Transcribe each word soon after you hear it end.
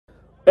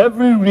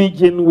every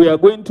region, we are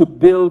going to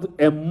build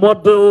a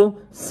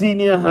model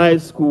senior high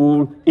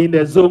school in the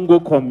Zongo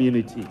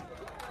community.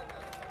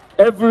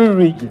 Every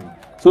region.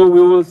 So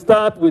we will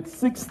start with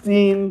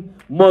 16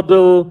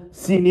 model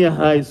senior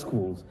high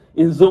schools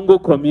in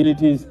Zongo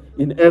communities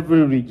in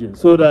every region,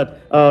 so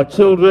that our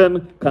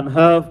children can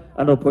have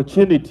an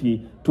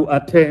opportunity to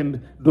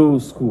attend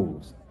those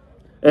schools.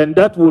 And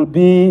that will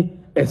be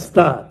a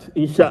start.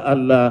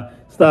 Inshallah,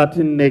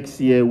 starting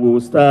next year, we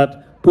will start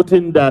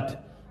putting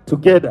that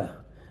together.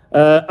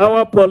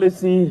 Our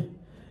policy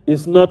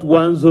is not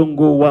one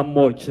Zongo, one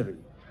mortuary.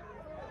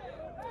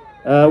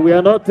 We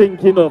are not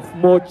thinking of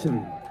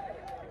mortuary.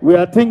 We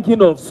are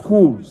thinking of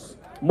schools,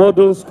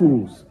 model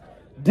schools.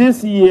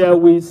 This year,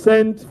 we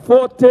sent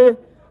 40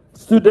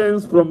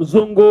 students from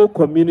Zongo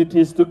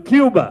communities to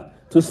Cuba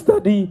to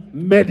study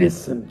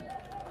medicine.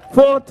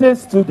 40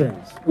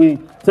 students we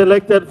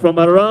selected from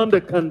around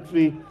the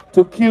country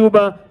to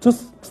Cuba to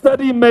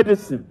study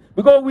medicine,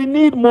 because we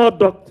need more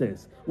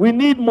doctors, we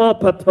need more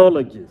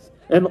pathologists,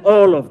 and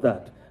all of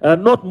that,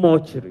 not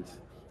mortuaries.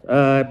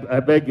 I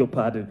beg your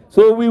pardon.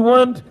 So we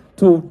want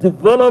to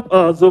develop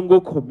our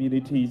Zongo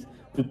communities,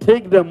 to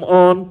take them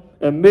on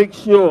and make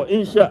sure,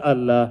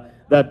 inshallah,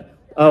 that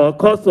our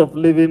cost of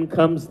living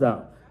comes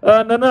down.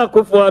 Nana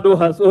Akufo-Addo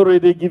has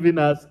already given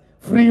us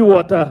free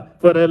water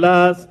for the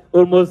last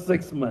almost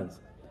 6 months.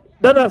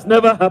 That has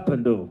never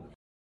happened, though.